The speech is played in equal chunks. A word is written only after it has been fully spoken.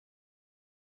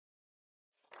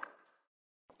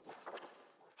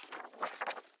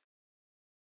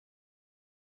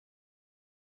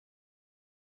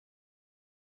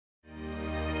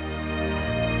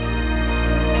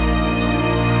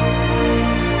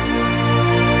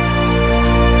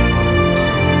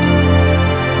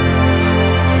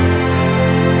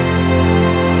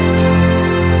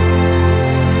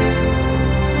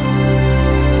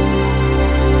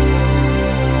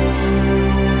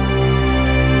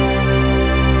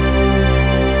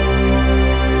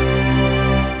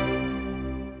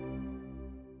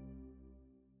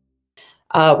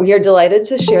We are delighted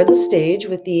to share the stage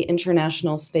with the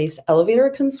International Space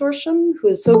Elevator Consortium, who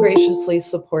has so graciously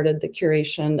supported the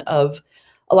curation of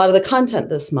a lot of the content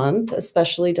this month,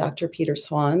 especially Dr. Peter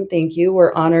Swan. Thank you.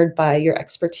 We're honored by your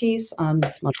expertise on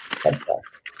this month's subject.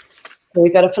 So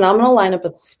we've got a phenomenal lineup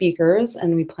of speakers,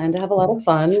 and we plan to have a lot of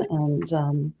fun,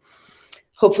 and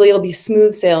hopefully it'll be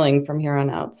smooth sailing from here on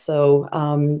out.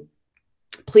 So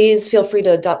please feel free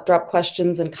to drop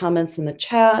questions and comments in the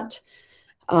chat.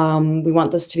 We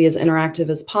want this to be as interactive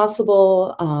as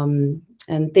possible.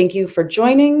 And thank you for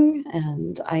joining.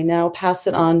 And I now pass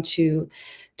it on to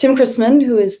Tim Chrisman,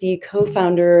 who is the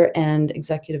co-founder and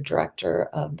executive director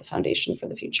of the Foundation for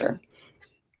the Future.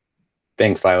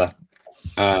 Thanks, Lila.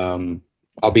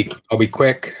 I'll be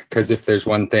quick, because if there's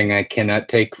one thing I cannot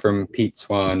take from Pete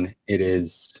Swan, it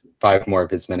is 5 more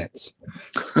of his minutes.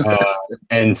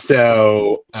 And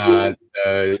so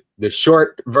the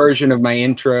short version of my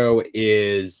intro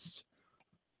is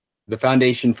the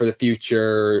Foundation for the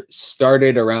Future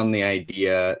started around the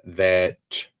idea that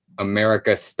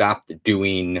America stopped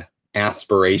doing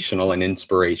aspirational and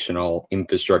inspirational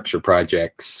infrastructure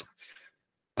projects,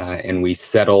 and we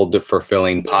settled for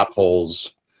filling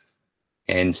potholes.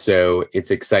 And so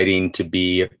it's exciting to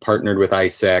be partnered with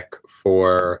ISEC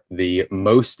for the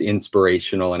most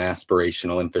inspirational and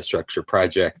aspirational infrastructure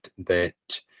project that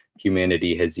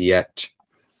humanity has yet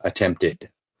attempted.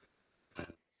 I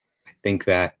think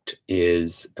that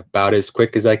is about as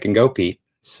quick as I can go, Pete.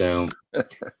 So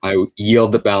I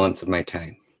yield the balance of my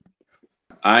time.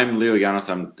 I'm Leo Llanos.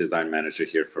 I'm design manager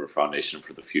here for Foundation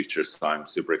for the Future. So I'm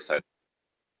super excited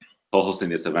co-hosting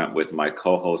this event with my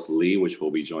co-host Lee, which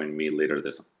will be joining me later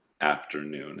this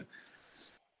afternoon.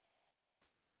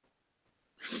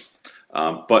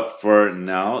 But for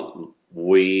now,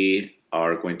 we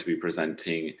are going to be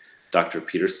presenting Dr.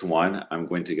 Peter Swan. I'm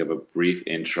going to give a brief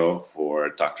intro for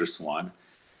Dr. Swan.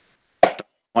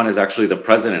 Swan is actually the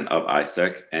president of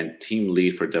ISEC and team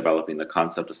lead for developing the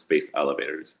concept of space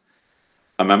elevators.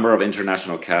 A member of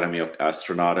International Academy of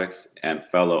Astronautics and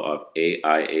fellow of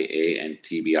AIAA and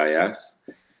TBIS,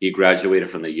 he graduated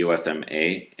from the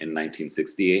USMA in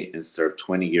 1968 and served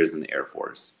 20 years in the Air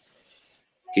Force.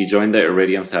 He joined the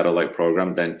Iridium Satellite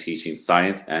Program, then teaching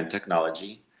science and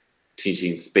technology,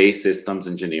 teaching space systems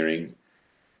engineering.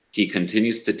 He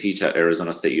continues to teach at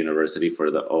Arizona State University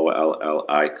for the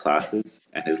OLLI classes,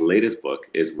 and his latest book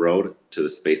is Road to the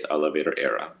Space Elevator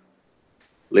Era.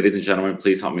 Ladies and gentlemen,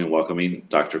 please help me in welcoming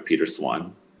Dr. Peter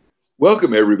Swan.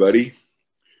 Welcome, everybody.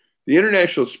 The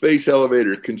International Space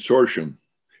Elevator Consortium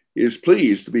is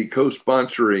pleased to be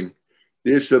co-sponsoring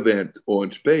this event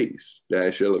on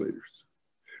space-elevators,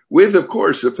 with, of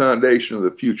course, the Foundation of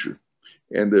the Future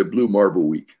and the Blue Marble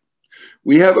Week.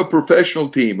 We have a professional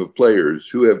team of players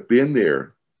who have been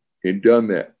there and done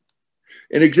that.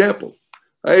 An example,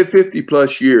 I have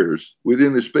 50+ years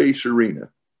within the space arena,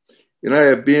 and I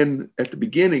have been at the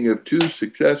beginning of 2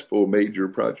 successful major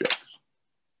projects.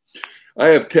 I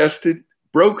have tested,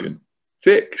 broken,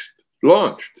 fixed,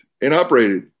 launched, and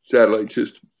operated satellite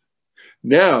systems.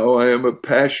 Now I am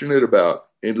passionate about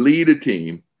and lead a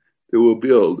team that will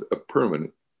build a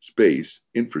permanent space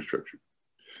infrastructure.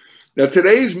 Now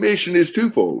today's mission is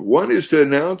twofold. One is to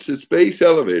announce that space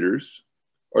elevators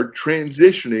are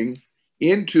transitioning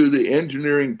into the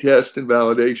engineering test and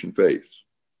validation phase.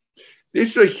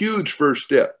 This is a huge first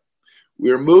step.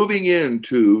 We're moving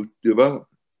into development.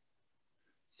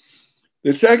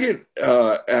 The second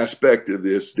aspect of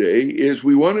this day is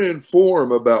we want to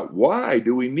inform about why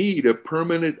do we need a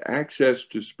permanent access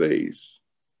to space?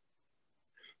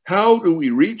 How do we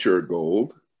reach our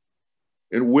goal?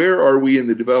 And where are we in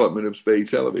the development of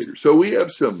space elevators? So we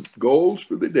have some goals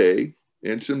for the day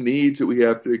and some needs that we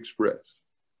have to express.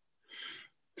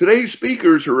 Today's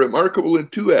speakers are remarkable in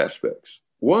 2 aspects.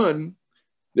 One,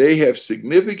 they have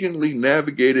significantly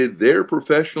navigated their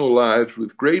professional lives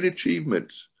with great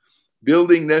achievements,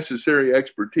 building necessary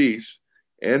expertise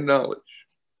and knowledge.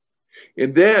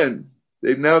 And then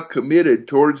they've now committed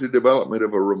towards the development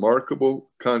of a remarkable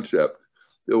concept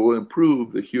that will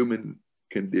improve the human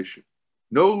condition,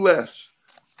 no less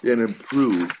than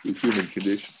improve the human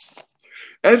condition.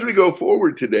 As we go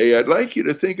forward today, I'd like you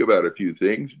to think about a few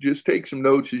things. Just take some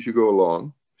notes as you go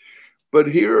along. But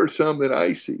here are some that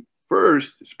I see.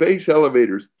 First, space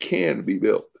elevators can be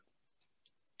built.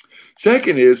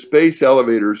 Second is space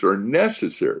elevators are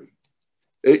necessary.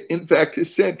 In fact,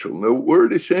 essential. The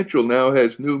word essential now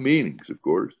has new meanings, of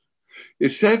course.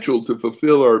 Essential to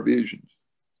fulfill our visions.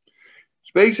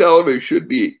 Space elevators should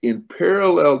be in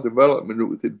parallel development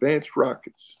with advanced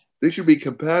rockets. They should be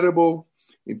compatible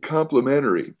and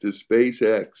complementary to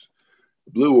SpaceX,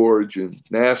 Blue Origin,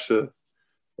 NASA,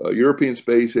 European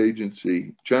Space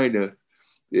Agency, China,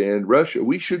 and Russia.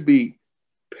 We should be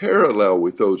parallel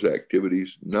with those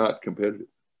activities, not competitive.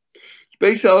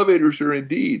 Space elevators are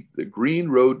indeed the green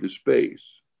road to space,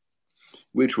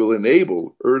 which will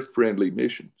enable Earth-friendly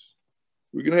missions.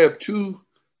 We're going to have two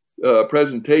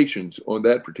presentations on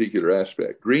that particular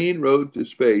aspect. Green road to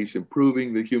space,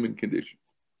 improving the human condition.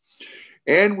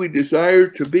 And we desire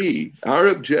to be, our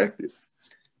objective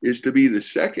is to be the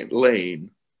second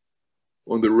lane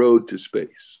on the road to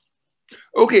space.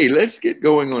 Okay, let's get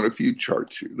going on a few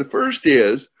charts here. The first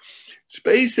is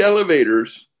space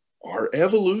elevators are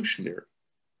evolutionary.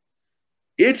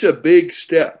 It's a big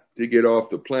step to get off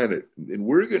the planet, and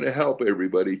we're going to help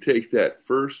everybody take that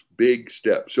first big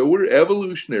step. So we're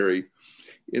evolutionary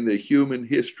in the human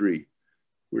history.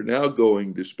 We're now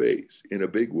going to space in a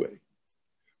big way.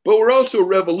 But we're also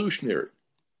revolutionary.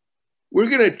 We're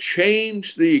going to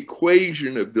change the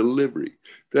equation of delivery,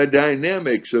 the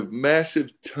dynamics of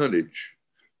massive tonnage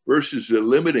versus the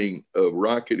limiting of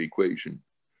rocket equation.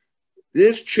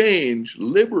 This change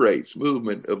liberates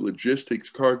movement of logistics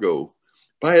cargo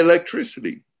by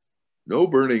electricity, no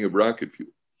burning of rocket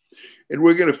fuel. And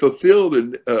we're going to fulfill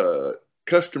the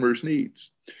customer's needs.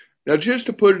 Now, just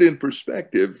to put it in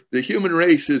perspective, the human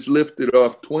race has lifted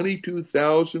off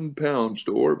 22,000 pounds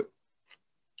to orbit.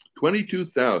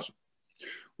 22,000.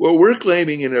 What we're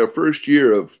claiming in our first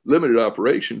year of limited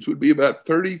operations would be about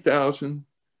 30,000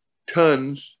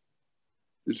 tons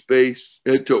to space,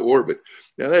 to orbit.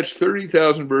 Now, that's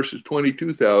 30,000 versus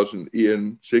 22,000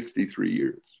 in 63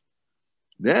 years.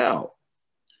 Now,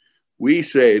 we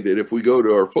say that if we go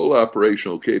to our full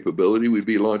operational capability, we'd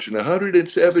be launching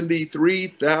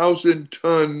 173,000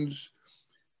 tons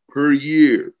per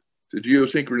year to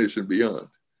geosynchronous and beyond.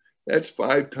 That's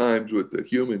 5 times what the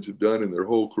humans have done in their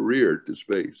whole career to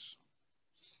space.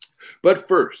 But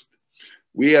first,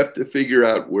 we have to figure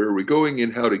out where we're going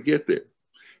and how to get there.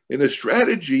 And the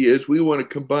strategy is we want to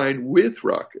combine with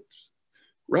rockets.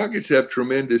 Rockets have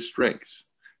tremendous strengths.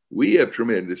 We have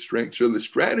tremendous strength. So the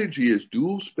strategy is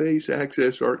dual space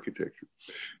access architecture.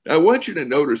 Now, I want you to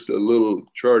notice the little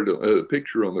chart,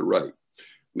 picture on the right.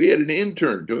 We had an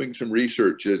intern doing some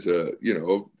research as a,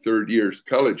 third year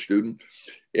college student,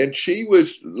 and she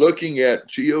was looking at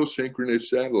geosynchronous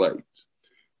satellites.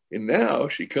 And now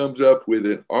she comes up with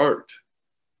a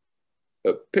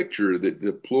picture that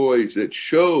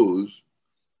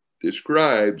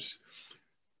describes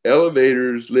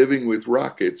elevators living with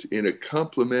rockets in a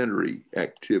complementary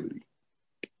activity.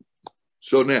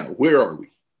 So now, where are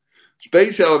we?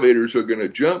 Space elevators are going to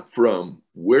jump from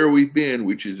where we've been,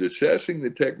 which is assessing the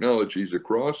technologies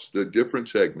across the different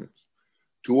segments,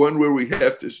 to one where we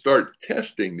have to start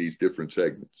testing these different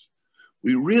segments.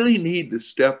 We really need to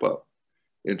step up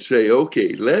and say,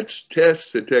 okay, let's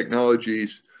test the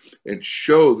technologies and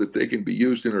show that they can be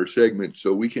used in our segment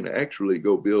so we can actually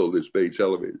go build a space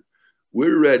elevator.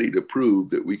 We're ready to prove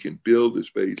that we can build a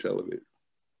space elevator.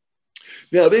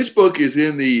 Now, this book is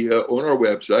in on our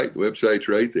website. The website's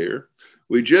right there.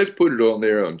 We just put it on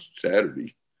there on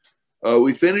Saturday.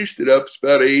 We finished it up. It's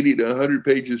about 80 to 100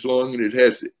 pages long, and it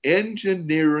has the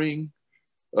engineering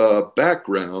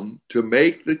background to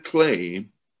make the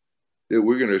claim that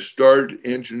we're going to start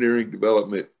engineering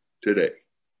development today.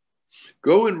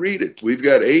 Go and read it. We've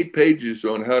got 8 pages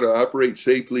on how to operate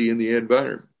safely in the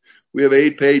environment. We have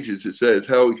 8 pages that says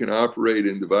how we can operate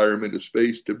in the environment of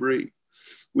space debris.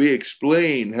 We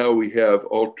explain how we have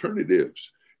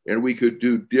alternatives and we could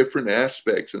do different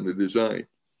aspects in the design.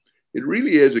 It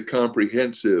really is a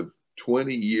comprehensive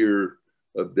 20-year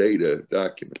of data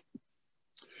document.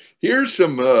 Here's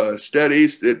some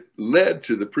studies that led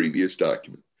to the previous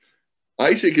document.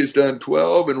 ISEC has done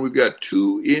 12 and we've got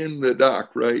 2 in the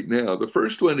dock right now. The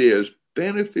first one is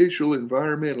beneficial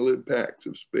environmental impacts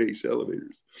of space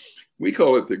elevators. We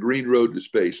call it the green road to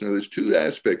space. Now, there's 2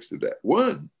 aspects to that.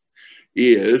 One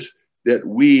is that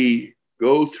we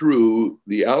go through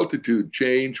the altitude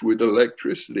change with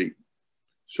electricity,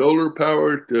 solar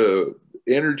power to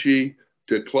energy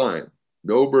to climb,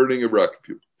 no burning of rocket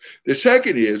fuel. The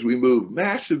second is we move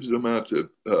massive amounts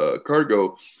of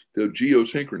cargo to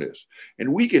geosynchronous,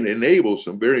 and we can enable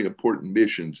some very important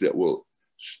missions that will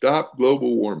stop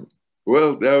global warming.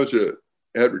 Well, that was an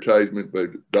advertisement by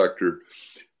Dr.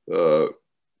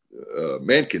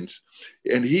 Mankins,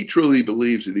 and he truly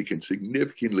believes that he can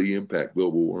significantly impact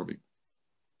global warming.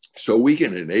 So we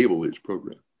can enable his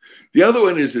program. The other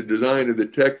one is the design of the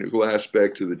technical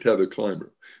aspects of the tethered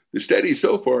climber. The study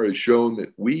so far has shown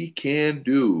that we can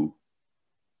do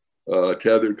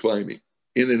tethered climbing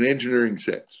in an engineering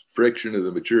sense, friction of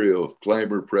the material,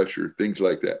 climber pressure, things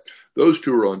like that. Those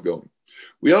 2 are ongoing.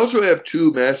 We also have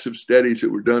two massive studies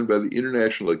that were done by the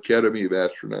International Academy of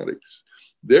Astronautics.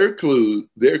 Their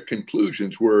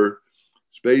conclusions were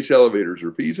space elevators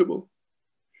are feasible.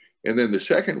 And then the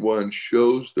second one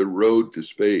shows the road to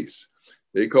space.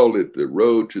 They called it the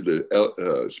road to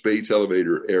the space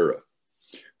elevator era.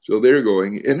 So they're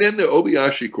going. And then the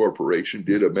Obayashi Corporation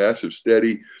did a massive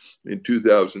study in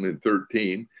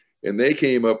 2013. And they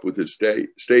came up with a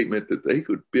statement that they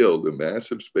could build a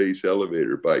massive space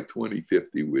elevator by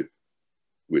 2050 with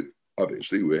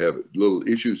obviously we have little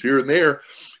issues here and there,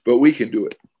 but we can do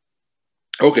it.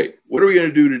 Okay, what are we going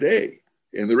to do today?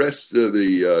 And the rest of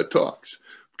the talks,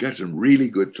 we've got some really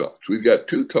good talks. We've got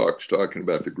two talks talking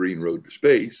about the green road to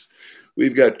space.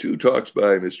 We've got two talks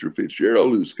by Mr.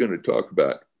 Fitzgerald, who's going to talk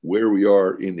about where we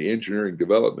are in the engineering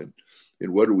development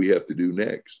and what do we have to do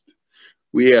next.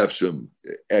 We have some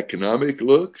economic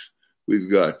looks. We've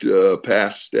got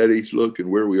past studies looking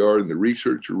where we are in the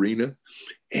research arena.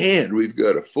 And we've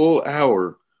got a full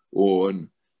hour on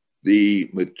the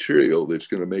material that's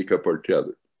going to make up our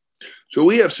tether. So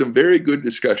we have some very good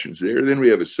discussions there. Then we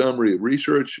have a summary of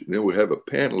research. And then we have a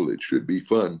panel that should be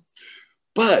fun.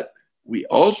 But we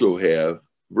also have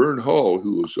Vern Hall,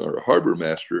 who is our harbor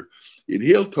master, and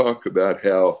he'll talk about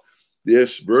how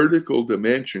this vertical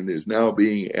dimension is now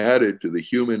being added to the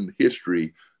human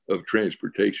history of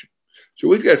transportation. So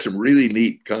we've got some really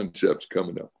neat concepts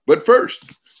coming up. But first,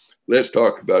 let's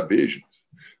talk about visions.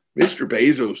 Mr.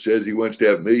 Bezos says he wants to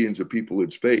have millions of people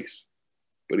in space,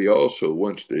 but he also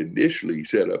wants to initially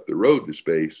set up the road to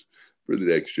space for the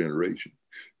next generation.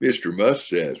 Mr. Musk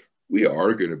says we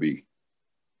are going to be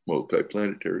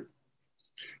multiplanetary.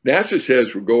 NASA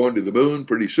says we're going to the moon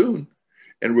pretty soon,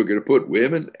 and we're going to put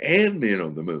women and men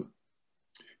on the moon.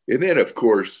 And then, of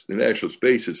course, the National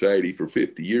Space Society for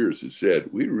 50 years has said,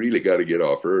 we really got to get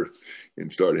off Earth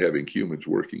and start having humans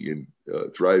working in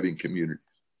thriving communities.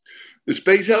 The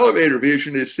space elevator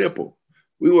vision is simple.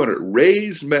 We want to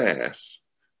raise mass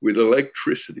with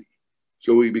electricity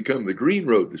so we become the green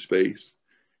road to space.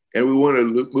 And we want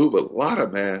to move a lot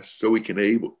of mass so we can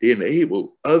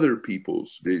enable other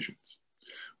people's visions.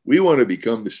 We want to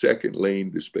become the second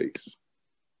lane to space.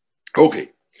 Okay,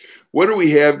 what do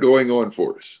we have going on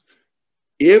for us?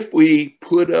 If we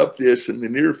put up this in the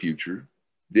near future,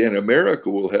 then America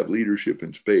will have leadership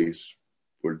in space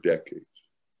for decades.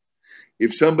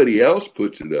 If somebody else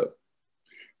puts it up,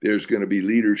 there's going to be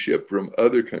leadership from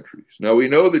other countries. Now, we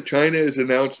know that China has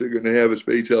announced they're going to have a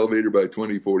space elevator by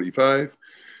 2045.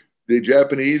 The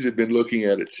Japanese have been looking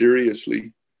at it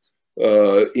seriously.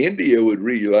 India would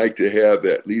really like to have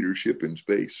that leadership in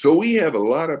space. So we have a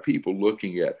lot of people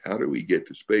looking at how do we get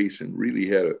to space and really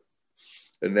have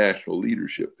a national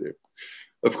leadership there.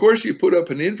 Of course, you put up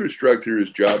an infrastructure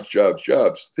as jobs, jobs,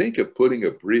 jobs. Think of putting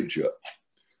a bridge up.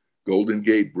 Golden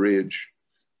Gate Bridge,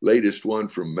 latest one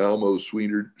from Malmo,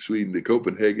 Sweden to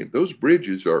Copenhagen. Those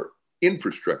bridges are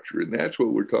infrastructure, and that's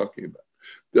what we're talking about.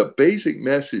 The basic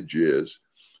message is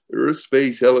Earth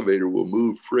Space Elevator will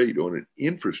move freight on an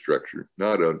infrastructure,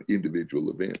 not on individual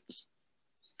events.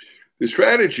 The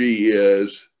strategy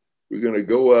is we're going to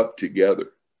go up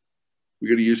together. We're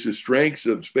going to use the strengths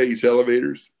of space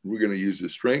elevators. We're going to use the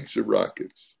strengths of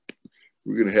rockets.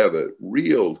 We're going to have a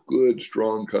real good,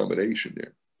 strong combination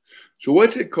there. So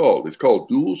what's it called? It's called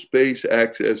dual space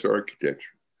access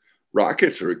architecture.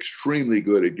 Rockets are extremely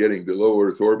good at getting to low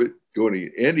Earth orbit, going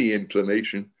to any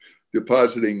inclination,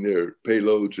 depositing their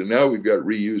payloads. And now we've got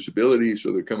reusability,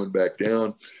 so they're coming back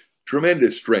down.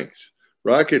 Tremendous strengths.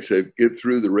 Rockets that get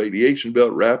through the radiation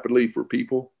belt rapidly for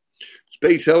people.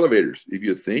 Space elevators, if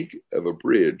you think of a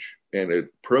bridge and a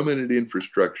permanent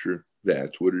infrastructure,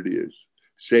 that's what it is.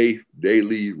 Safe,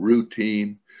 daily,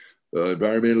 routine,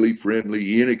 environmentally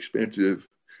friendly, inexpensive.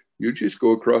 You just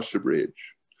go across the bridge.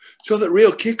 So the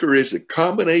real kicker is the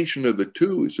combination of the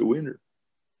two is a winner.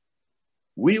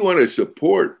 We want to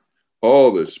support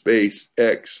all the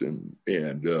SpaceX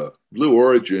and Blue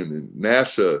Origin and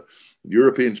NASA,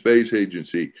 European Space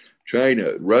Agency,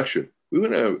 China, Russia. We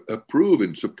want to approve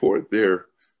and support their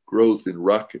growth in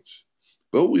rockets,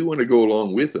 but we want to go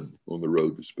along with them on the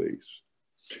road to space.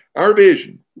 Our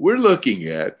vision, we're looking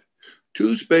at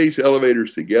two space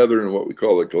elevators together in what we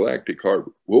call a galactic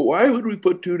harbor. Well, why would we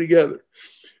put two together?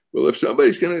 Well, if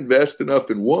somebody's going to invest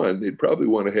enough in one, they'd probably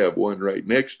want to have one right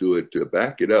next to it to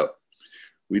back it up.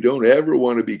 We don't ever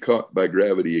want to be caught by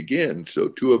gravity again, so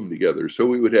two of them together. So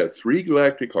we would have three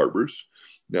galactic harbors.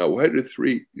 Now, why do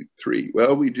three?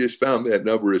 Well, we just found that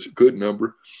number is a good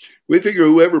number. We figure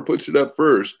whoever puts it up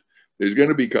first, there's going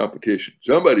to be competition.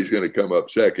 Somebody's going to come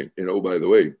up second. And oh, by the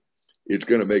way, it's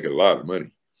going to make a lot of money.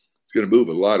 It's going to move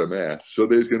a lot of mass. So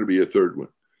there's going to be a third one.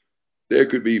 There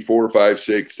could be 4, 5,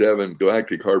 6, 7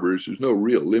 galactic harbors. There's no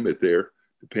real limit there.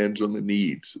 Depends on the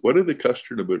needs. What are the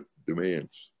customer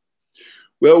demands?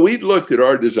 Well, we've looked at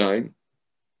our design.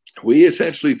 We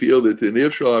essentially feel that the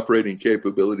initial operating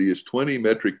capability is 20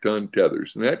 metric ton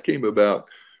tethers, and that came about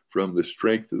from the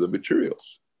strength of the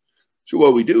materials. So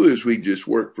what we do is we just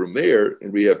work from there,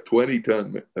 and we have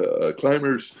 20-ton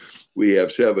climbers. We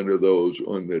have 7 of those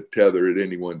on the tether at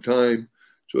any one time.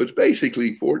 So it's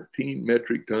basically 14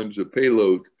 metric tons of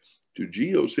payload to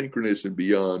geosynchronous and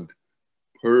beyond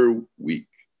per week,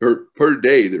 or per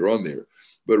day they're on there.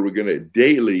 But we're going to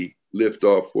daily lift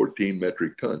off 14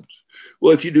 metric tons.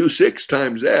 Well, if you do 6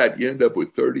 times that, you end up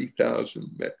with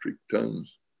 30,000 metric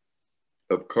tons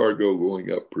of cargo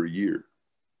going up per year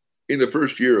in the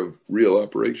first year of real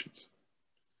operations.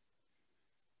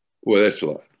 Well, that's a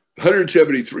lot.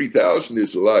 173,000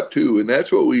 is a lot too, and that's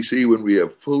what we see when we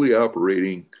have fully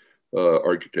operating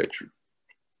architecture.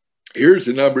 Here's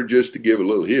the number just to give a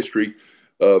little history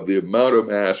of the amount of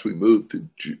mass we moved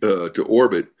to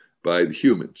orbit by the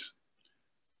humans.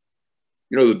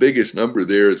 You know, the biggest number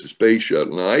there is the space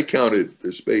shuttle. Now, I counted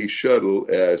the space shuttle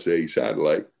as a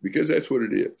satellite because that's what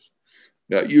it is.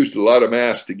 Now, it used a lot of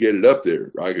mass to get it up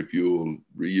there, rocket fuel,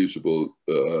 reusable,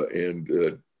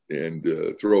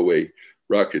 and throwaway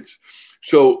rockets.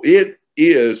 So it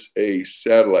is a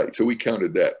satellite. So we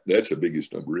counted that. That's the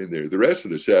biggest number in there. The rest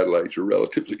of the satellites are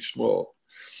relatively small.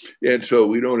 And so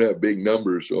we don't have big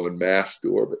numbers on mass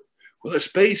to orbit. Well, a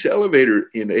space elevator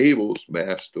enables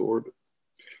mass to orbit.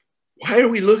 Why are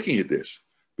we looking at this?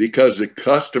 Because the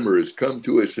customer has come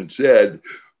to us and said,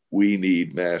 we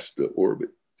need mass to orbit.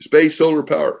 Space solar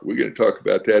power. We're going to talk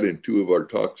about that in 2 of our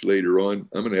talks later on.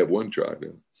 I'm going to have one talk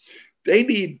on. They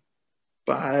need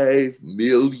 5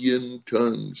 million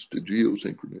tons to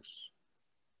geosynchronous.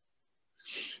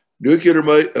 Nuclear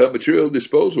material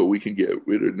disposal, we can get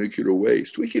rid of nuclear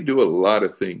waste. We can do a lot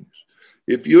of things.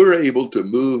 If you're able to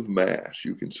move mass,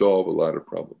 you can solve a lot of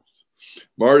problems.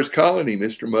 Mars colony,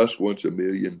 Mr. Musk wants 1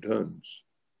 million tons.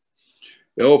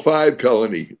 L5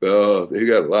 colony, they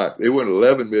got a lot. They want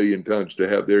 11 million tons to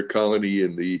have their colony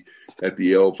at the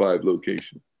L5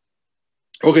 location.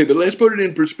 Okay, but let's put it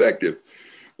in perspective.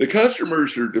 The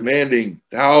customers are demanding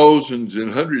thousands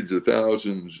and hundreds of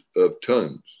thousands of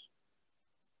tons.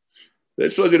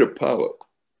 Let's look at Apollo.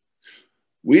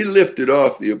 We lifted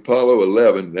off the Apollo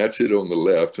 11, that's it on the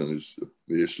left, and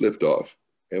this liftoff.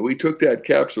 And we took that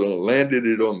capsule and landed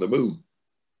it on the moon.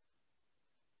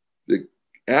 The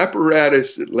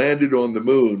apparatus that landed on the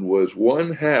moon was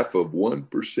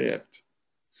 0.5%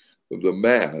 of the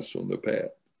mass on the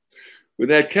pad. When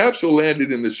that capsule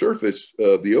landed in the surface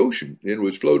of the ocean and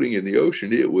was floating in the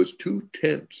ocean, it was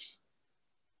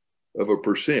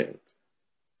 0.2%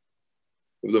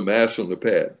 of the mass on the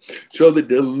pad. So the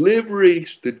delivery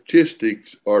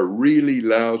statistics are really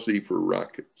lousy for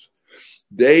rockets.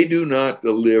 They do not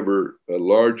deliver a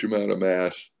large amount of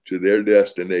mass to their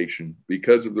destination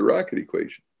because of the rocket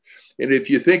equation. And if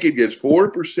you think it gets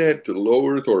 4% to low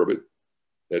Earth orbit,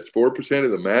 that's 4%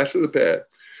 of the mass of the pad,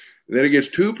 and then it gets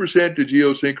 2% to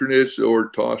geosynchronous or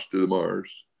tossed to the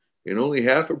Mars, and only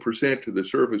 0.5% to the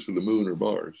surface of the moon or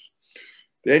Mars.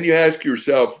 Then you ask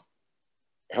yourself,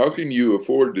 how can you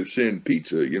afford to send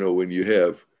pizza, you know, when you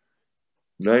have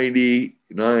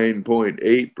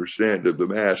 99.8% of the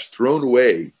mass thrown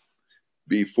away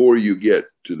before you get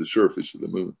to the surface of the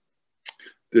moon?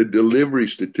 The delivery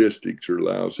statistics are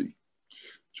lousy.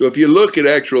 So if you look at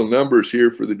actual numbers here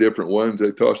for the different ones,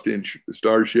 I tossed in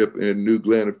Starship and New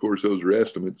Glenn, of course, those are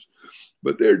estimates,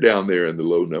 but they're down there in the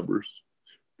low numbers.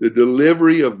 The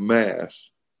delivery of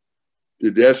mass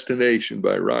to destination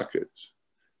by rockets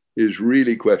is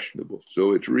really questionable.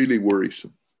 So it's really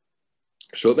worrisome.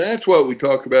 So that's what we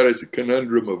talk about as a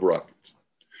conundrum of rockets.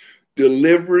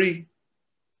 Delivery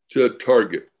to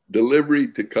target, delivery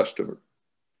to customer.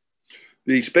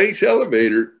 The space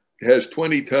elevator has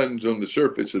 20 tons on the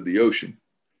surface of the ocean.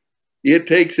 It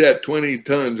takes that 20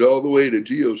 tons all the way to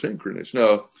geosynchronous.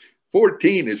 Now,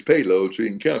 14 is payload, so you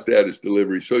can count that as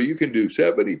delivery. So you can do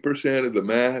 70% of the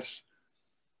mass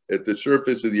at the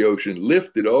surface of the ocean,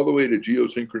 lift it all the way to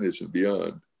geosynchronous and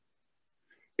beyond.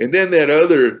 And then that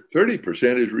other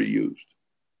 30% is reused.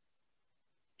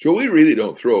 So we really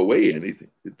don't throw away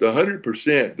anything. It's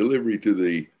 100% delivery to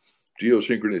the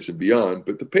geosynchronous and beyond,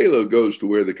 but the payload goes to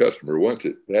where the customer wants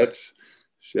it. That's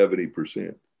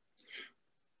 70%.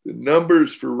 The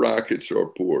numbers for rockets are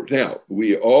poor. Now,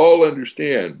 we all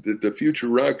understand that the future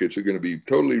rockets are going to be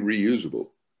totally reusable.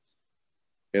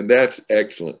 And that's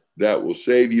excellent. That will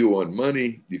save you on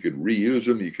money. You can reuse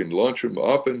them. You can launch them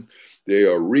often. They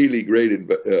are really great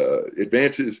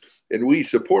advances, and we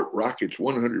support rockets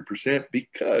 100%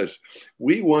 because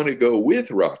we want to go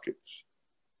with rockets.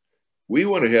 We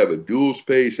want to have a dual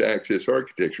space access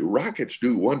architecture. Rockets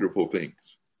do wonderful things,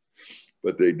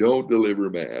 but they don't deliver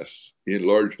mass in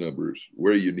large numbers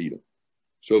where you need them.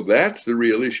 So that's the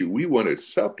real issue. We want to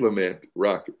supplement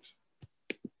rockets.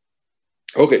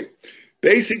 Okay,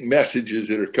 basic messages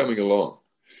that are coming along.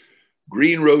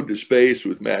 Green road to space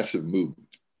with massive movement.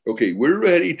 Okay, we're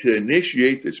ready to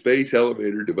initiate the Space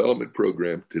Elevator Development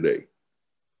Program today.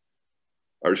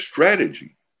 Our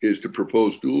strategy is to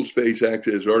propose dual space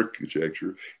access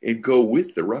architecture and go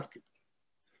with the rocket.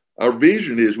 Our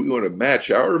vision is we want to match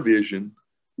our vision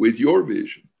with your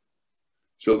vision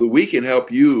so that we can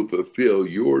help you fulfill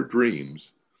your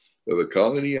dreams of a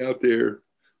colony out there,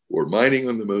 or mining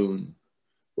on the moon,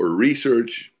 or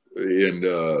research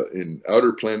in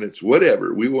outer planets,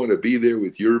 whatever. We want to be there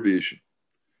with your vision.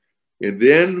 And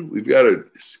then we've got to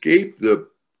escape the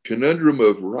conundrum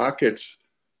of rockets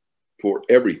for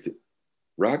everything.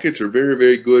 Rockets are very,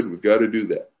 very good. We've got to do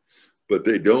that. But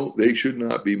they should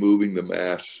not be moving the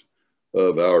mass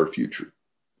of our future.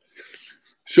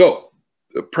 So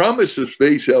the promise of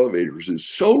space elevators is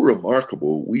so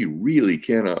remarkable, we really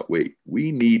cannot wait.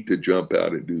 We need to jump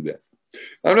out and do that.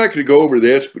 I'm not going to go over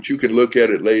this, but you can look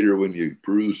at it later when you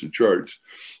peruse the charts.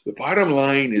 The bottom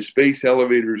line is space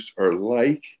elevators are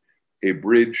like a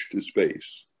bridge to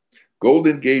space.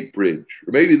 Golden Gate Bridge,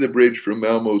 or maybe the bridge from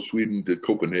Malmo, Sweden to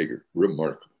Copenhagen.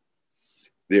 Remarkable.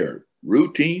 They're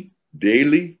routine,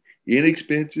 daily,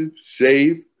 inexpensive,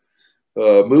 safe,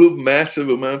 move massive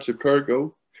amounts of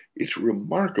cargo. It's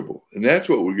remarkable. And that's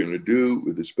what we're going to do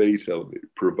with the space elevator,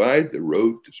 provide the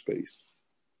road to space.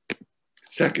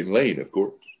 Second lane, of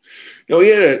course. Now, we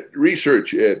had a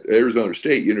research at Arizona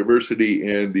State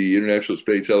University, and the International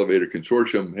Space Elevator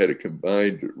Consortium had a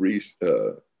combined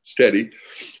study,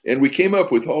 and we came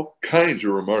up with all kinds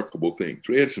of remarkable things.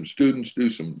 We had some students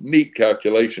do some neat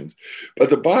calculations,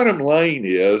 but the bottom line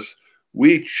is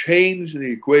we changed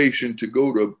the equation to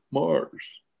go to Mars.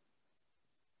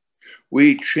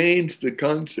 We changed the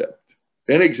concept.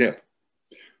 An example.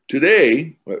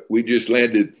 Today, we just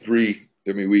landed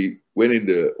we went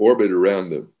into orbit around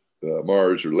the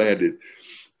Mars, or landed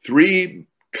 3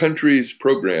 countries'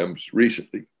 programs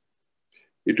recently.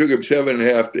 It took them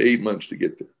 7.5 to 8 months to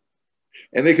get there.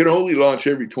 And they can only launch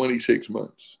every 26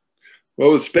 months.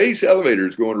 Well, with space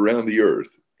elevators going around the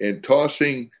Earth and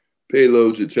tossing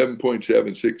payloads at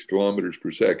 7.76 kilometers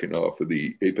per second off of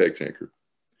the apex anchor,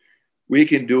 we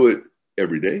can do it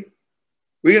every day.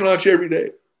 We can launch every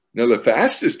day. Now, the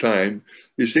fastest time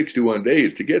is 61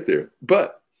 days to get there,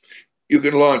 but you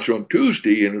can launch on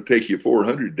Tuesday and it'll take you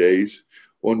 400 days.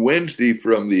 On Wednesday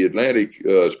from the Atlantic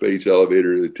space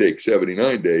elevator, it takes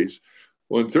 79 days.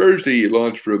 On Thursday, you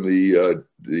launch from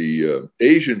the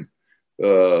Asian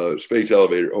space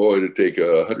elevator. Oh, it'll take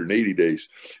 180 days.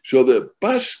 So the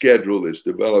bus schedule that's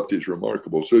developed is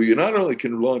remarkable. So you not only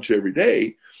can launch every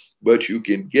day, but you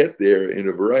can get there in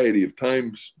a variety of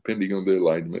times, depending on the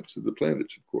alignments of the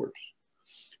planets, of course.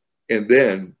 And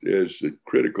then there's the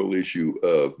critical issue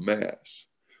of mass.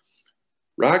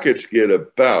 Rockets get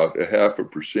about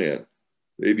 0.5%,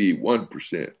 maybe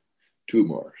 1% to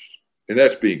Mars. And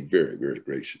that's being very, very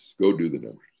gracious. Go do the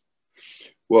numbers.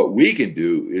 What we can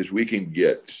do is we can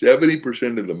get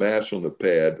 70% of the mass on the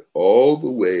pad all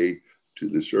the way to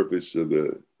the surface of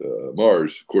the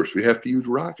Mars. Of course, we have to use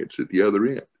rockets at the other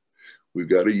end. We've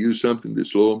got to use something to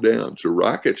slow them down. So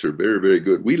rockets are very, very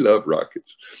good. We love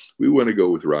rockets. We want to go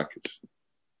with rockets.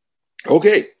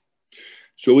 Okay.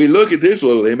 So we look at this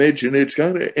little image, and it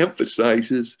kind of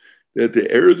emphasizes that the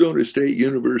Arizona State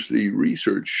University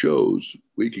research shows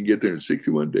we can get there in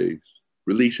 61 days,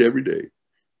 release every day,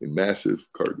 in massive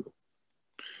cargo.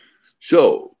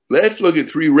 So let's look at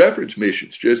 3 reference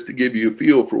missions just to give you a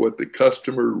feel for what the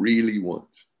customer really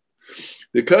wants.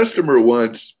 The customer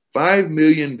wants 5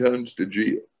 million tons to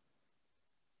Geo.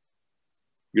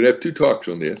 You're going to have 2 talks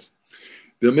on this.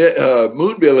 The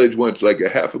Moon Village wants like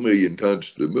 500,000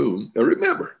 tons to the moon. Now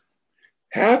remember,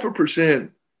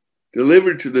 0.5%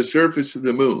 delivered to the surface of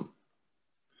the moon.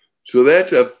 So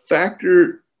that's a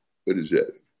factor, what is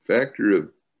that? Factor of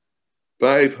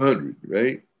 500,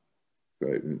 right?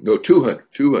 No, 200.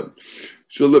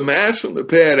 So the mass on the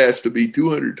pad has to be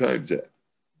 200 times that.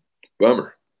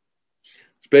 Bummer.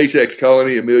 SpaceX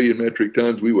colony, 1 million metric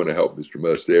tons. We want to help Mr.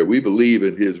 Musk there. We believe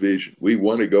in his vision. We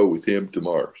want to go with him to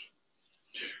Mars.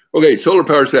 Okay, solar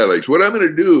power satellites. What I'm going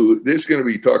to do, this is going to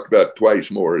be talked about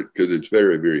twice more because it's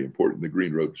very, very important, the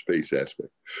green road to space aspect.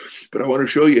 But I want to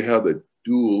show you how the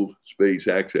dual space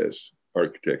access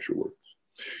architecture works.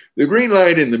 The green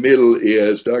line in the middle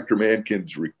is Dr.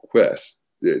 Mankin's request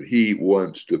that he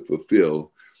wants to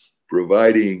fulfill,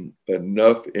 providing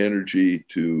enough energy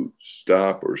to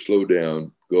stop or slow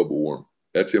down global warming.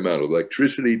 That's the amount of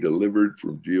electricity delivered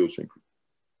from geosynchronous.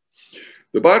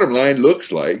 The bottom line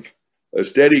looks like a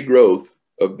steady growth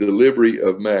of delivery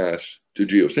of mass to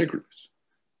geosynchronous.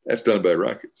 That's done by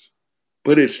rockets,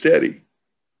 but it's steady.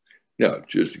 Now,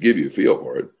 just to give you a feel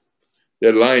for it,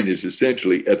 that line is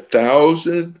essentially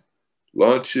 1,000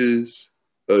 launches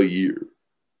a year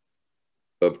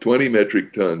of 20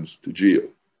 metric tons to geo.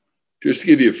 Just to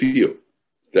give you a feel,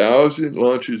 1,000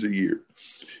 launches a year.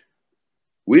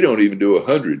 We don't even do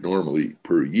 100 normally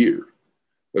per year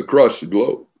across the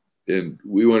globe. And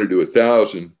we want to do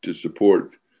 1,000 to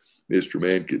support Mr.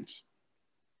 Mankin's.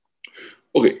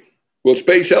 Okay, well,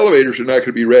 space elevators are not going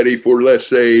to be ready for, let's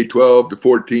say, 12 to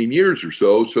 14 years or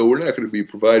so. So we're not going to be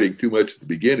providing too much at the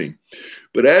beginning.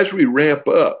 But as we ramp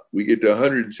up, we get to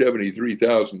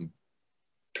 173,000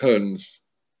 tons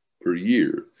per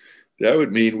year. That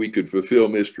would mean we could fulfill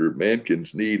Mr.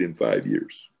 Mankin's need in 5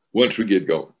 years once we get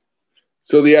going.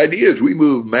 So the idea is we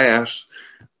move mass,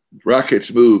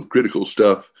 rockets move critical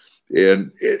stuff.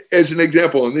 And as an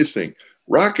example on this thing,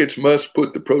 rockets must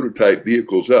put the prototype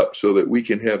vehicles up so that we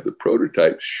can have the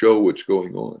prototypes show what's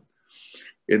going on.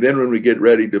 And then when we get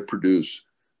ready to produce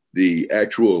the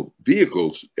actual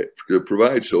vehicles to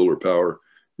provide solar power,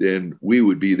 then we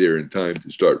would be there in time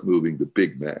to start moving the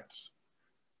big mass.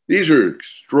 These are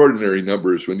extraordinary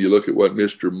numbers when you look at what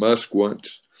Mr. Musk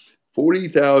wants.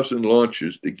 40,000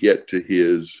 launches to get to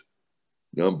his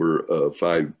number of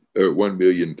 1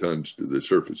 million tons to the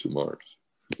surface of Mars.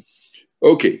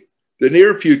 Okay, the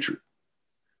near future.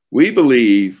 We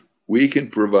believe we can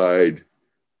provide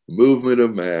movement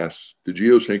of mass to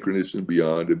geosynchronous and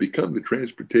beyond to become the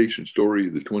transportation story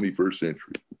of the 21st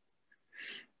century.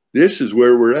 This is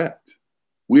where we're at.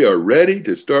 We are ready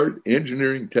to start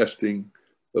engineering testing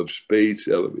of space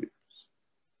elevators.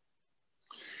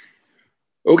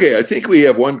 Okay, I think we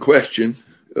have one question.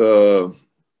 Dr.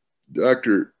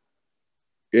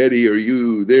 Eddie, are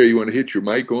you there? You want to hit your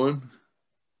mic on?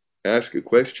 Ask a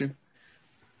question?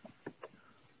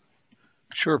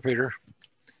 Sure, Peter.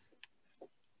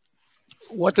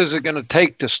 What is it going to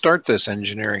take to start this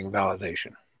engineering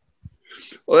validation?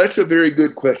 Well, that's a very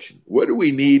good question. What do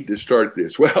we need to start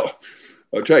this? Well,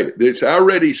 I'll tell you, it's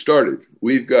already started.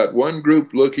 We've got one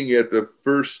group looking at the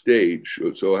first stage,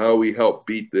 so how we help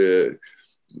beat the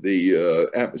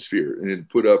atmosphere and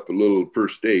put up a little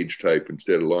first stage type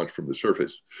instead of launch from the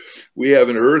surface. We have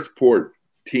an Earthport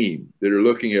team that are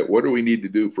looking at what do we need to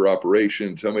do for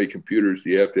operations, how many computers do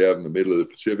you have to have in the middle of the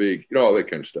Pacific, you know, all that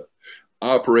kind of stuff.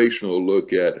 Operational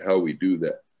look at how we do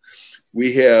that.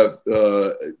 We have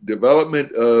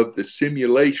development of the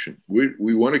simulation.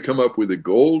 We want to come up with a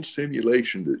gold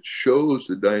simulation that shows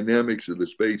the dynamics of the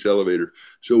space elevator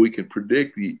so we can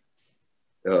predict the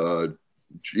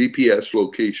GPS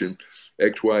location,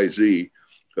 XYZ,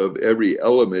 of every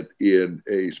element in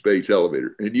a space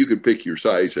elevator. And you can pick your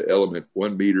size of element,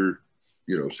 1 meter,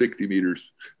 60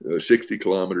 meters, 60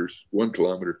 kilometers, 1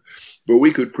 kilometer. But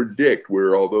we could predict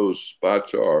where all those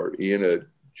spots are in a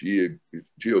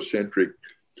geocentric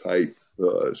type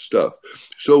stuff.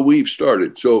 So we've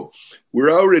started. So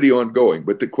we're already ongoing.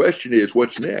 But the question is,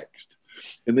 what's next?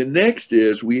 And the next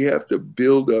is we have to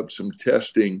build up some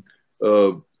testing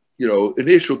of,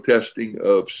 initial testing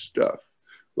of stuff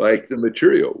like the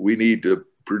material. We need to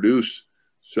produce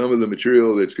some of the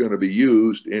material that's going to be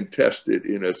used and test it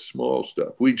in a small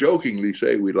stuff. We jokingly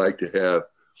say we'd like to have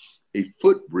a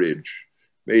footbridge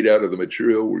made out of the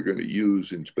material we're going to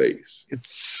use in space. It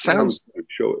sounds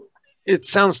show it. It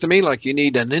sounds to me like you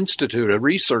need an institute, a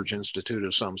research institute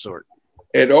of some sort.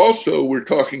 And also we're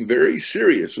talking very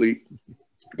seriously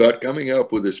about coming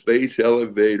up with a space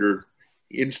elevator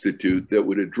institute that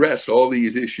would address all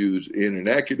these issues in an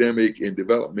academic and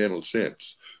developmental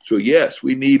sense. So yes,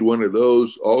 we need one of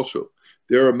those also.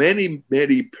 There are many,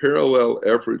 many parallel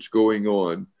efforts going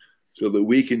on so that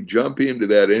we can jump into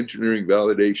that engineering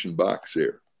validation box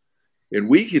there. And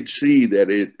we can see that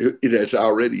it has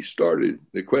already started.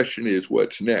 The question is,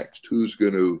 what's next? Who's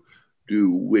going to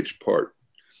do which part?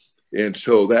 And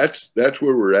so that's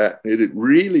where we're at. And it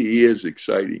really is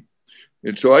exciting.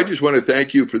 And so I just want to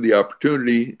thank you for the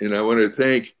opportunity. And I want to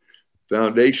thank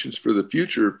Foundations for the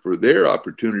Future for their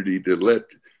opportunity to let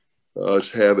us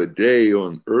have a day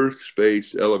on Earth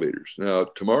space elevators. Now,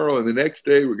 tomorrow and the next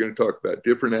day, we're going to talk about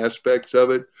different aspects of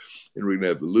it. And we're going to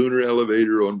have the lunar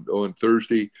elevator on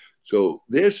Thursday. So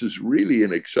this is really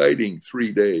an exciting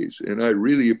 3 days. And I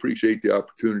really appreciate the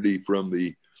opportunity from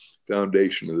the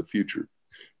Foundation of the Future.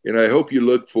 And I hope you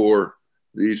look for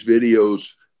these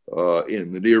videos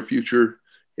in the near future,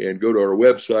 and go to our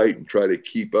website and try to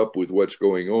keep up with what's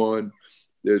going on.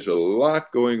 There's a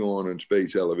lot going on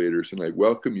space elevators, and I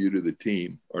welcome you to the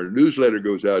team. Our newsletter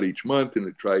goes out each month, and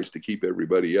it tries to keep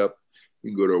everybody up.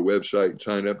 You can go to our website and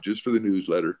sign up just for the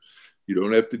newsletter. You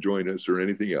don't have to join us or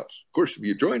anything else. Of course, if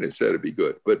you join us, that'd be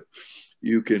good, but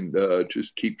you can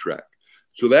just keep track.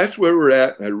 So that's where we're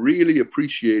at, and I really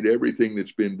appreciate everything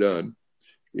that's been done.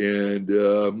 And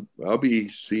I'll be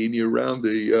seeing you around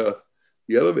the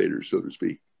elevator, so to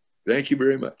speak. Thank you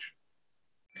very much.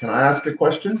 Can I ask a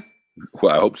question?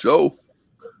 Well, I hope so.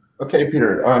 Okay,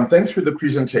 Peter, thanks for the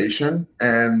presentation.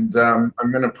 And I'm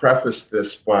going to preface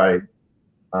this by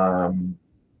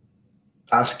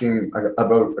asking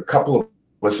about a couple of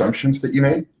assumptions that you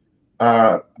made.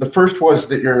 The first was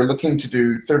that you're looking to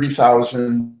do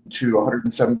 30,000 to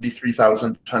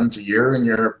 173,000 tons a year in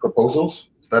your proposals.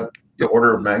 Is that the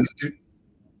order of magnitude?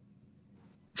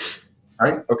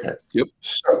 Right? Okay. Yep.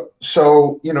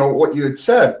 So you know, what you had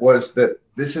said was that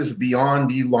this is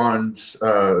beyond Elon's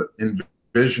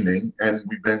envisioning, and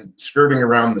we've been skirting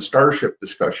around the Starship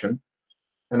discussion.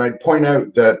 And I'd point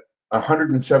out that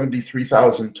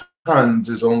 173,000 tons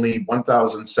is only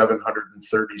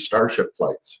 1,730 Starship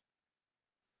flights.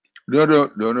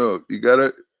 No. You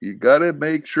gotta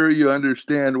make sure you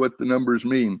understand what the numbers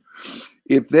mean.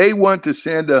 If they want to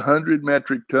send 100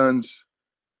 metric tons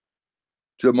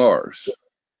to Mars,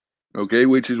 okay,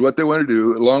 which is what they want to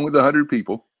do, along with 100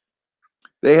 people,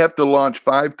 they have to launch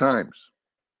 5 times.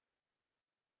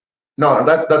 No,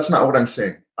 that's not what I'm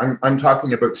saying. I'm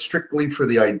talking about strictly for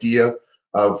the idea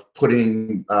of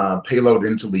putting payload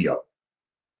into LEO.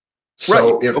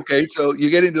 So right. Okay, so you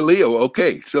get into LEO.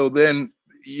 Okay, so then,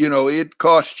 you know, it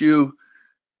costs you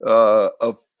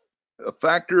a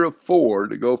factor of 4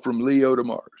 to go from LEO to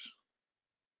Mars.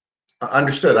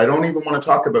 Understood. I don't even want to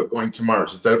talk about going to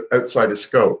Mars. It's outside of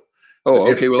scope.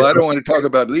 Oh, okay. Well, I don't want to talk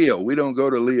about LEO. We don't go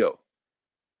to LEO.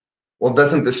 Well,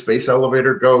 doesn't the space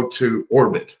elevator go to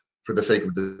orbit for the sake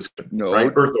of discussion? No,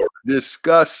 right? Earth orbit.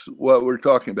 Discuss what we're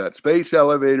talking about. Space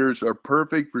elevators are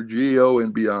perfect for GEO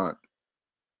and beyond.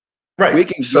 Right. We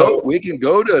can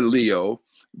go to LEO,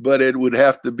 but it would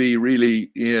have to be really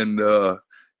in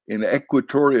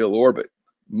equatorial orbit.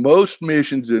 Most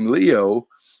missions in LEO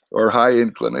are high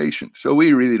inclination, so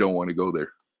we really don't want to go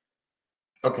there.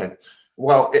 Okay.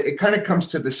 Well, it kind of comes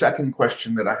to the second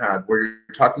question that I had, where you're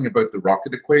talking about the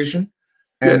rocket equation,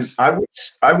 and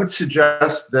yes. I would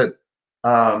suggest that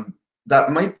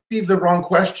that might be the wrong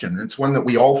question. It's one that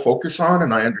we all focus on,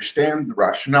 and I understand the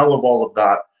rationale of all of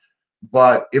that.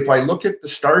 But if I look at the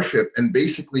Starship and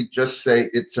basically just say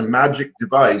it's a magic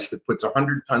device that puts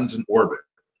 100 tons in orbit,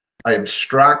 I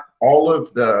abstract all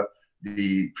of the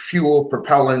fuel,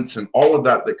 propellants, and all of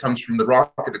that comes from the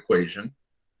rocket equation,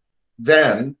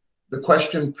 then the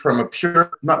question from a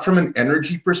pure, not from an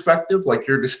energy perspective, like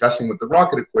you're discussing with the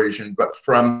rocket equation, but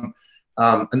from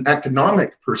an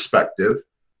economic perspective,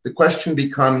 the question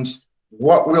becomes,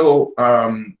 what will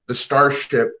the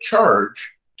Starship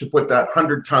charge to put that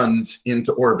 100 tons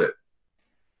into orbit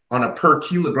on a per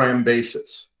kilogram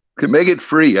basis? Can make it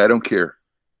free. I don't care.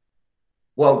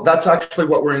 Well, that's actually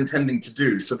what we're intending to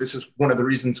do. So this is one of the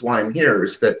reasons why I'm here,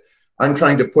 is that I'm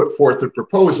trying to put forth a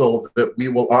proposal that we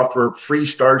will offer free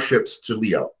Starships to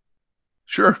LEO.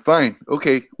 Sure, fine.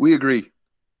 Okay, we agree.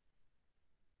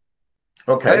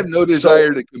 Okay. I have no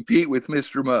desire to compete with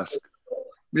Mr. Musk.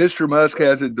 Mr. Musk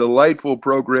has a delightful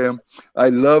program. I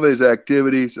love his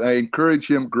activities. I encourage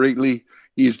him greatly.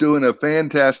 He's doing a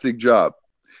fantastic job.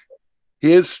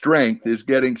 His strength is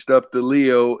getting stuff to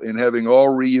LEO and having all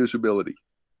reusability.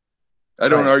 I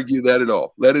don't argue that at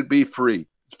all. Let it be free.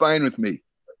 It's fine with me.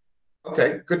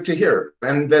 Okay, good to hear.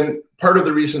 And then part of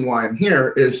the reason why I'm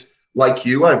here is, like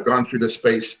you, I've gone through the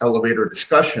space elevator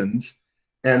discussions,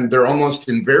 and they're almost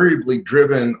invariably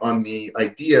driven on the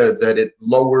idea that it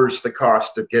lowers the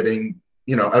cost of getting,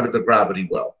 you know, out of the gravity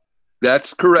well.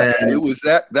 That's correct. And it was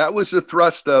that was the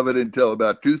thrust of it until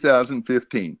about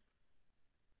 2015.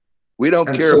 We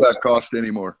don't care about cost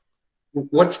anymore.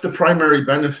 What's the primary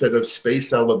benefit of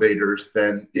space elevators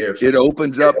then? If it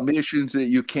opens up missions that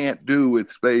you can't do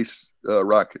with space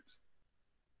rockets.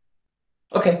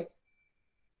 Okay.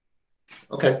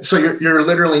 Okay. So you're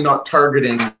literally not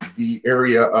targeting the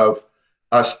area of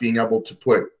us being able to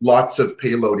put lots of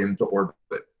payload into orbit.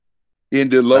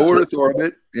 Into low Earth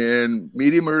orbit and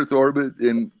medium Earth orbit.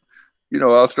 And, you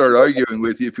know, I'll start arguing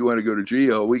with you if you want to go to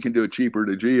GEO. We can do it cheaper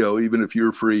to GEO, even if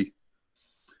you're free.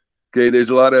 Okay, there's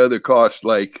a lot of other costs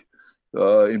like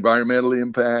environmental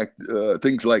impact,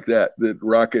 things like that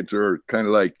rockets are kind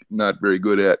of like not very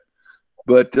good at.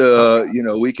 But, you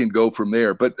know, we can go from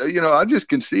there. But, you know, I'll just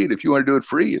concede. If you want to do it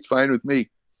free, it's fine with me.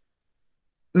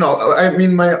 No, I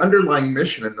mean, my underlying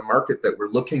mission in the market that we're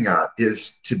looking at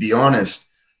is, to be honest,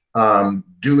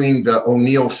 doing the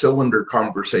O'Neill cylinder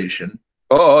conversation.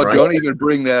 Oh, right? Don't even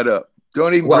bring that up.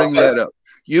 Don't even bring that up.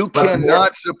 You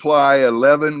cannot supply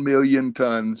 11 million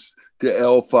tons to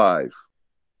L5.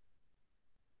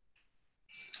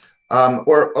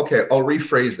 Okay, I'll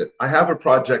rephrase it. I have a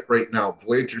project right now,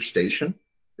 Voyager Station,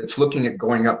 that's looking at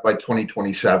going up by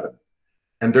 2027.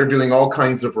 And they're doing all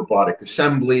kinds of robotic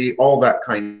assembly, all that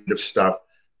kind of stuff.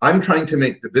 I'm trying to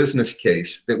make the business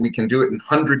case that we can do it in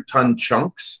 100-ton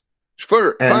chunks.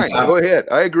 Fine, go ahead.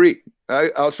 I agree.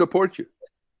 I'll support you.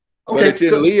 Okay, but it's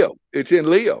in LEO. It's in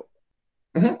LEO.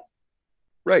 Mm-hmm.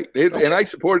 Right. And I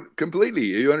support it completely.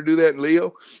 You want to do that in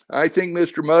LEO? I think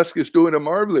Mr. Musk is doing a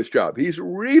marvelous job. He's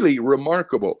really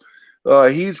remarkable.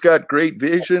 He's got great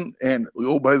vision, and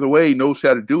oh, by the way, knows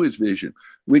how to do his vision,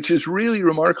 which is really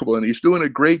remarkable. And he's doing a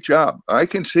great job. I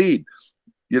concede.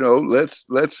 You know, let's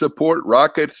support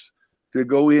rockets to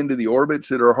go into the orbits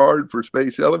that are hard for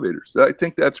space elevators. I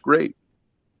think that's great.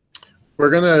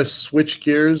 We're gonna switch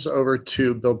gears over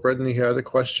to Bill Britton. He had a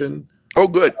question. Oh,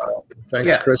 good.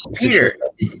 Thanks, Chris. Peter,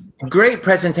 great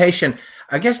presentation.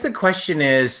 I guess the question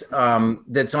is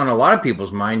that's on a lot of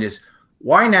people's mind is,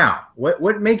 why now?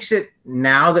 What makes it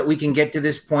now that we can get to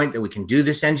this point, that we can do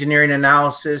this engineering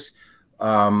analysis?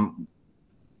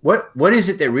 What is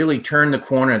it that really turned the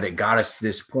corner, that got us to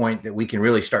this point, that we can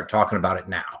really start talking about it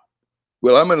now?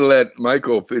 Well, I'm going to let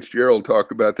Michael Fitzgerald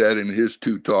talk about that in his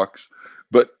 2 talks.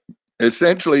 But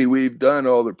essentially, we've done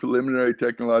all the preliminary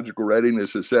technological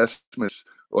readiness assessments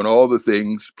on all the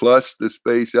things, plus the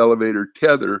space elevator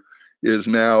tether is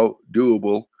now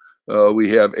doable. We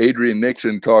have Adrian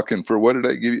Nixon talking for, what did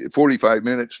I give you, 45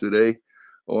 minutes today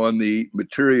on the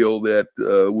material that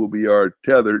will be our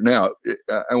tether. Now,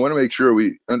 I want to make sure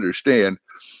we understand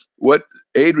what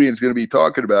Adrian's going to be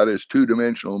talking about is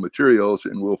 2-dimensional materials,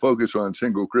 and we'll focus on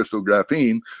single crystal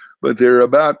graphene, but there are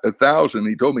about 1,000.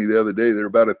 He told me the other day there are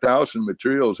about 1,000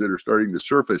 materials that are starting to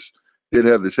surface that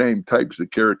have the same types of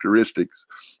characteristics.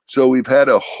 So we've had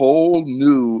a whole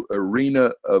new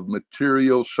arena of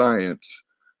material science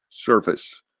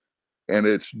surface, and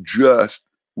it's just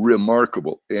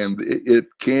remarkable. And it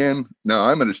can, now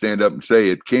I'm going to stand up and say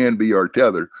it can be our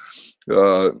tether.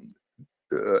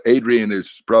 Adrian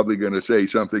is probably going to say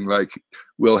something like,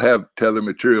 we'll have tether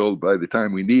material by the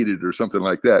time we need it, or something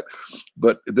like that.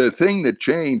 But the thing that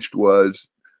changed was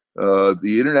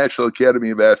the International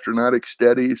Academy of Astronautics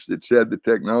studies that said the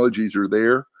technologies are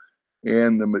there,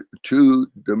 and the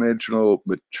 2-dimensional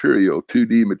material,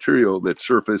 2D material that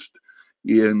surfaced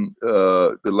in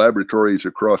the laboratories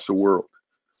across the world.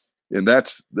 And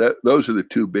those are the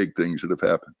 2 big things that have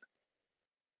happened.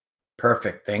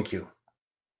 Perfect. Thank you.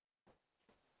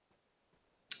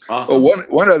 Awesome. Oh,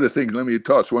 one other thing. Let me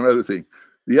toss one other thing.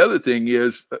 The other thing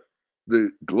is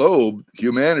the globe,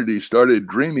 humanity started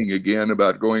dreaming again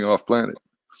about going off planet.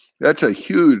 That's a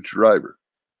huge driver.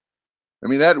 I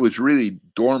mean, that was really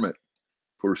dormant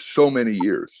for so many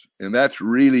years, and that's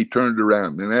really turned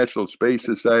around. The National Space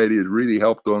Society has really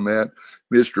helped on that.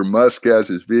 Mr. Musk has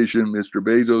his vision. Mr.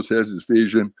 Bezos has his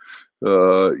vision.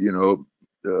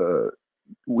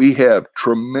 We have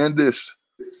tremendous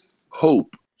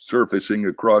hope surfacing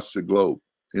across the globe.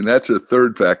 And that's a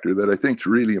third factor that I think is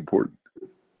really important.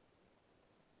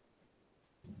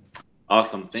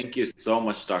 Awesome. Thank you so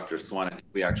much, Dr. Swan. I think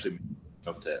we actually moved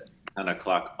up to 10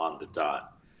 o'clock on the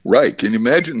dot. Right. Can you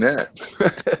imagine that?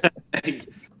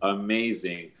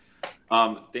 Amazing.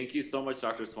 Thank you so much,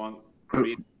 Dr. Swan.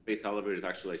 Creating space elevator is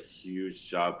actually a huge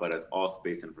job, but as all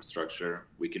space infrastructure,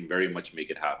 we can very much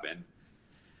make it happen.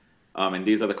 And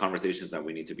these are the conversations that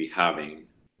we need to be having.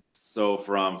 So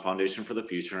from Foundation for the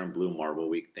Future and Blue Marble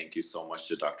Week, thank you so much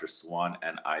to Dr. Swan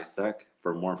and ISEC.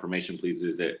 For more information, please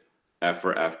visit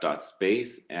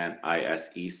f4f.space and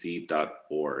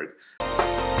isec.org.